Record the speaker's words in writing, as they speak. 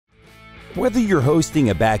Whether you're hosting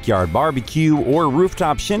a backyard barbecue or a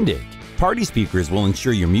rooftop shindig, party speakers will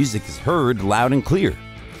ensure your music is heard loud and clear.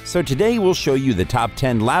 So today we'll show you the top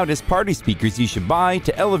 10 loudest party speakers you should buy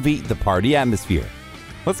to elevate the party atmosphere.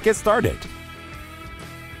 Let's get started.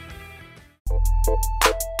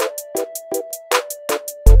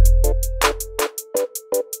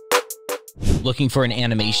 Looking for an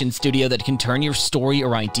animation studio that can turn your story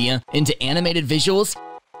or idea into animated visuals?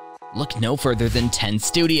 Look no further than 10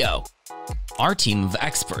 Studio. Our team of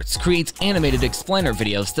experts creates animated explainer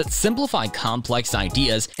videos that simplify complex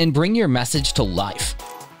ideas and bring your message to life.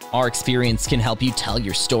 Our experience can help you tell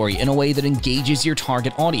your story in a way that engages your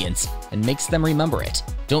target audience and makes them remember it.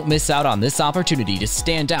 Don't miss out on this opportunity to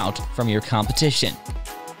stand out from your competition.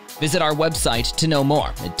 Visit our website to know more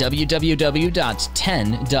at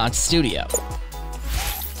www.10.studio.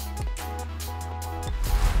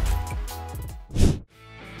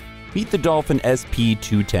 Meet the Dolphin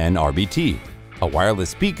SP-210RBT, a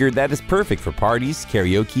wireless speaker that is perfect for parties,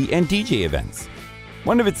 karaoke, and DJ events.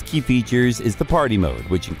 One of its key features is the party mode,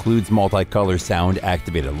 which includes multicolor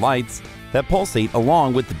sound-activated lights that pulsate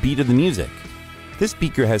along with the beat of the music. This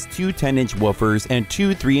speaker has two 10-inch woofers and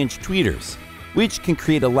two 3-inch tweeters, which can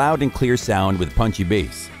create a loud and clear sound with punchy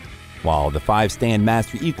bass, while the 5-stand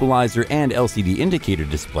master equalizer and LCD indicator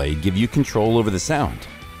display give you control over the sound.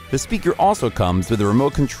 The speaker also comes with a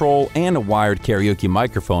remote control and a wired karaoke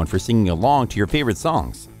microphone for singing along to your favorite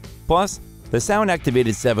songs. Plus, the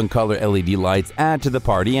sound-activated 7-color LED lights add to the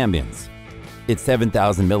party ambience. Its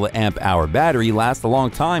 7,000 mAh battery lasts a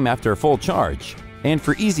long time after a full charge, and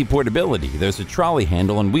for easy portability, there's a trolley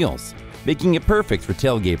handle and wheels, making it perfect for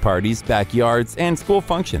tailgate parties, backyards, and school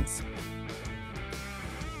functions.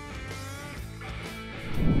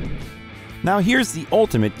 Now here's the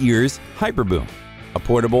ultimate ears Hyperboom, a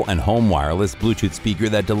portable and home wireless Bluetooth speaker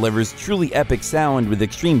that delivers truly epic sound with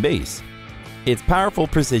extreme bass. Its powerful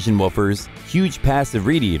precision woofers, huge passive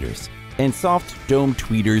radiators, and soft dome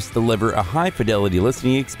tweeters deliver a high-fidelity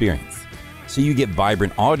listening experience, so you get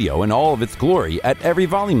vibrant audio in all of its glory at every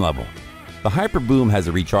volume level. The Hyperboom has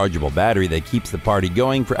a rechargeable battery that keeps the party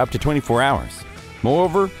going for up to 24 hours.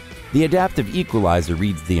 Moreover, the adaptive equalizer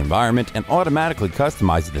reads the environment and automatically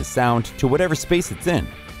customizes the sound to whatever space it's in.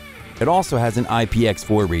 It also has an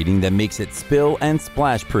IPX4 rating that makes it spill and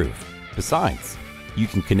splash proof. Besides, you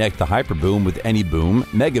can connect the Hyperboom with any boom,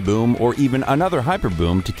 mega boom, or even another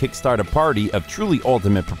Hyperboom to kickstart a party of truly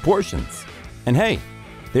ultimate proportions. And hey,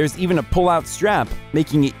 there's even a pull-out strap,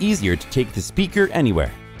 making it easier to take the speaker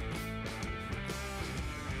anywhere.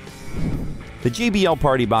 The JBL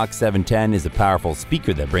PartyBox 710 is a powerful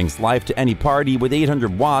speaker that brings life to any party with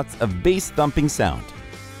 800 watts of bass-thumping sound.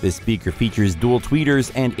 This speaker features dual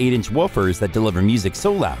tweeters and 8-inch woofers that deliver music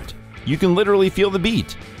so loud, you can literally feel the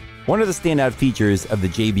beat. One of the standout features of the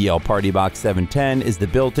JBL PartyBox 710 is the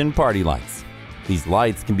built-in party lights. These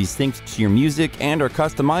lights can be synced to your music and are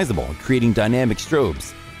customizable, creating dynamic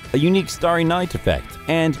strobes, a unique starry night effect,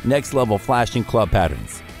 and next-level flashing club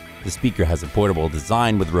patterns. The speaker has a portable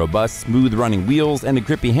design with robust, smooth-running wheels and a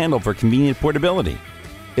grippy handle for convenient portability.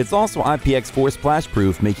 It's also IPX4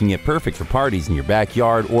 splash-proof, making it perfect for parties in your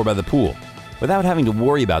backyard or by the pool, without having to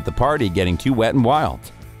worry about the party getting too wet and wild.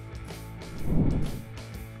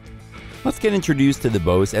 Let's get introduced to the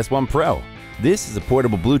Bose S1 Pro. This is a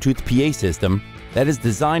portable Bluetooth PA system that is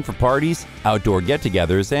designed for parties, outdoor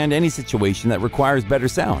get-togethers, and any situation that requires better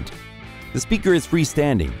sound. The speaker is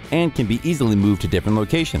freestanding and can be easily moved to different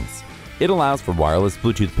locations. It allows for wireless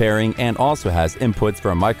Bluetooth pairing and also has inputs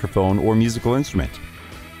for a microphone or musical instrument,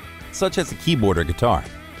 such as a keyboard or guitar.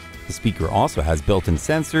 The speaker also has built-in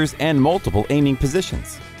sensors and multiple aiming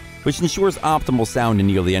positions, which ensures optimal sound in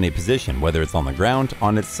nearly any position, whether it's on the ground,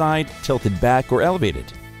 on its side, tilted back, or elevated.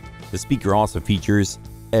 The speaker also features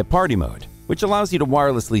a party mode, which allows you to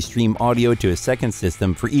wirelessly stream audio to a second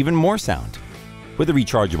system for even more sound. With a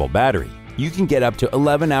rechargeable battery, you can get up to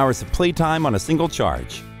 11 hours of playtime on a single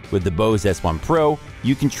charge. With the Bose S1 Pro,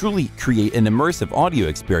 you can truly create an immersive audio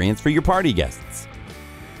experience for your party guests.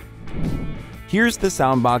 Here's the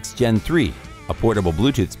SOUNDBOKS Gen 3, a portable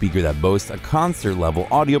Bluetooth speaker that boasts a concert-level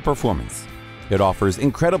audio performance. It offers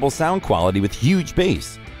incredible sound quality with huge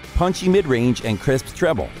bass, punchy mid-range, and crisp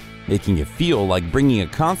treble, making it feel like bringing a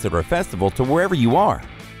concert or festival to wherever you are.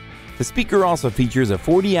 The speaker also features a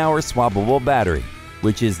 40-hour swappable battery,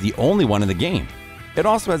 which is the only one in the game. It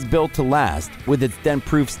also has built to last with its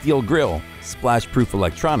dent-proof steel grille, splash-proof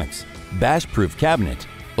electronics, bash-proof cabinet,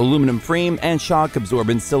 aluminum frame, and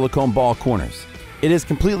shock-absorbent silicone ball corners. It is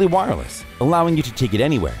completely wireless, allowing you to take it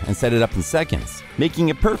anywhere and set it up in seconds, making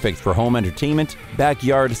it perfect for home entertainment,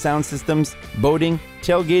 backyard sound systems, boating,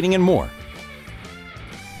 tailgating, and more.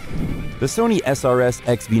 The Sony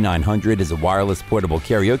SRS-XV900 is a wireless portable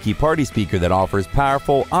karaoke party speaker that offers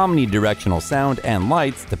powerful omnidirectional sound and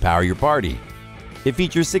lights to power your party. It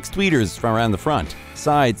features 6 tweeters from around the front,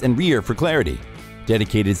 sides, and rear for clarity,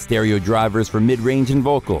 dedicated stereo drivers for mid-range and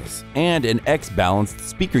vocals, and an X-balanced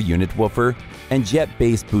speaker unit woofer and jet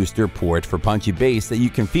bass booster port for punchy bass that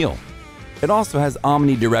you can feel. It also has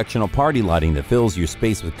omnidirectional party lighting that fills your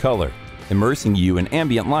space with color, immersing you in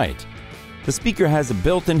ambient light. The speaker has a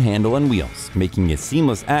built-in handle and wheels, making it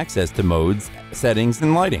seamless access to modes, settings,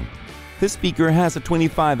 and lighting. This speaker has a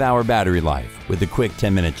 25-hour battery life, with a quick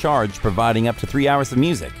 10-minute charge providing up to 3 hours of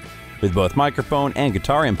music, with both microphone and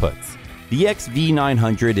guitar inputs. The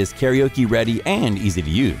XV900 is karaoke-ready and easy to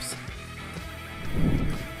use.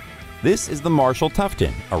 This is the Marshall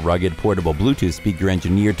Tufton, a rugged portable Bluetooth speaker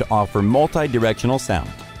engineered to offer multi-directional sound.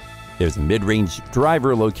 There's a mid-range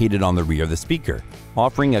driver located on the rear of the speaker,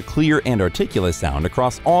 offering a clear and articulate sound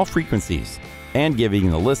across all frequencies, and giving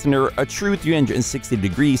the listener a true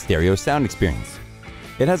 360-degree stereo sound experience.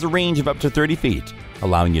 It has a range of up to 30 feet,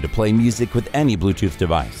 allowing you to play music with any Bluetooth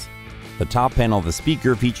device. The top panel of the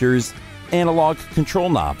speaker features analog control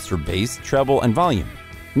knobs for bass, treble, and volume,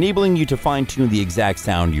 enabling you to fine-tune the exact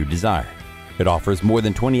sound you desire. It offers more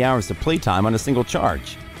than 20 hours of playtime on a single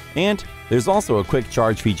charge. And there's also a quick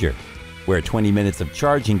charge feature, where 20 minutes of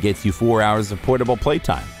charging gets you 4 hours of portable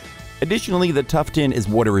playtime. Additionally, the Tufton is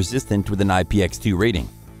water-resistant with an IPX2 rating,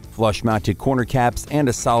 flush-mounted corner caps, and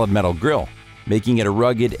a solid metal grille, making it a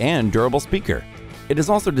rugged and durable speaker. It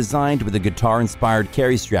is also designed with a guitar-inspired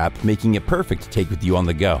carry strap, making it perfect to take with you on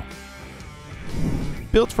the go.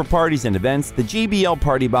 Built for parties and events, the JBL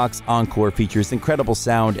PartyBox Encore features incredible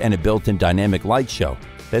sound and a built-in dynamic light show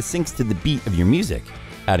that syncs to the beat of your music,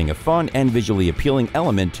 adding a fun and visually appealing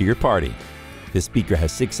element to your party. This speaker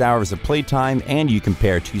has 6 hours of playtime, and you can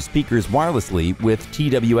pair 2 speakers wirelessly with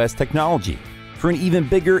TWS technology for an even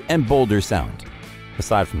bigger and bolder sound.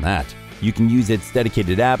 Aside from that, you can use its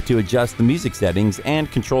dedicated app to adjust the music settings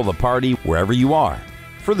and control the party wherever you are.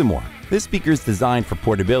 Furthermore, this speaker is designed for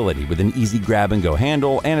portability with an easy grab-and-go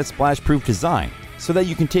handle and a splash-proof design so that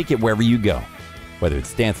you can take it wherever you go. Whether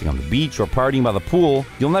it's dancing on the beach or partying by the pool,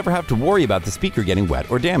 you'll never have to worry about the speaker getting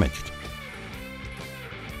wet or damaged.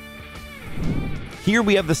 Here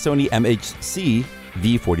we have the Sony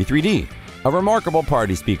MHC-V43D, a remarkable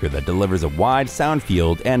party speaker that delivers a wide sound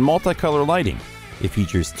field and multicolor lighting. It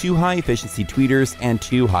features 2 high-efficiency tweeters and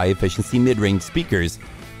 2 high-efficiency mid-range speakers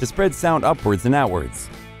to spread sound upwards and outwards.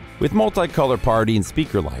 With multicolor party and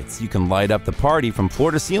speaker lights, you can light up the party from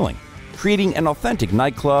floor to ceiling, creating an authentic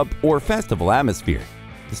nightclub or festival atmosphere.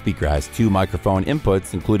 The speaker has 2 microphone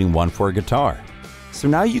inputs, including one for a guitar. So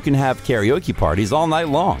now you can have karaoke parties all night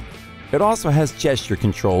long. It also has gesture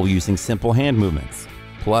control using simple hand movements.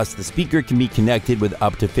 Plus, the speaker can be connected with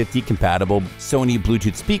up to 50 compatible Sony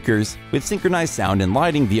Bluetooth speakers with synchronized sound and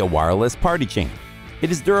lighting via wireless party chain.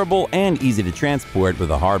 It is durable and easy to transport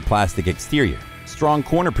with a hard plastic exterior, strong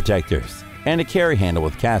corner protectors, and a carry handle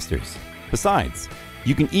with casters. Besides,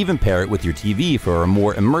 you can even pair it with your TV for a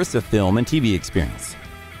more immersive film and TV experience.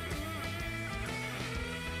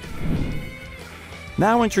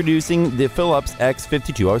 Now introducing the Philips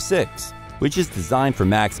X5206, which is designed for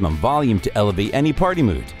maximum volume to elevate any party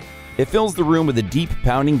mood. It fills the room with a deep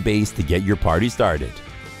pounding bass to get your party started.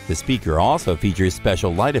 The speaker also features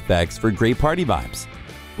special light effects for great party vibes,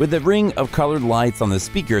 with a ring of colored lights on the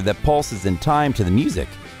speaker that pulses in time to the music,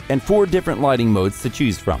 and 4 different lighting modes to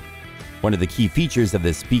choose from. One of the key features of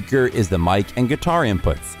this speaker is the mic and guitar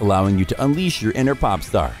inputs, allowing you to unleash your inner pop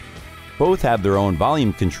star. Both have their own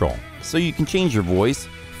volume control, so you can change your voice,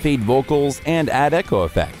 fade vocals, and add echo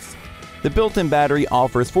effects. The built-in battery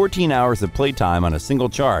offers 14 hours of playtime on a single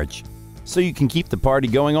charge, so you can keep the party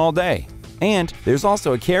going all day. And there's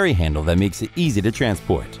also a carry handle that makes it easy to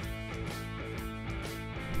transport.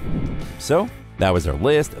 So, that was our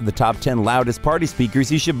list of the top 10 loudest party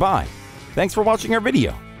speakers you should buy. Thanks for watching our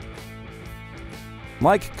video.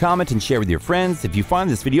 Like, comment, and share with your friends if you find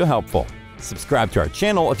this video helpful. Subscribe to our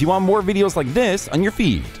channel if you want more videos like this on your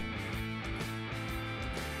feed.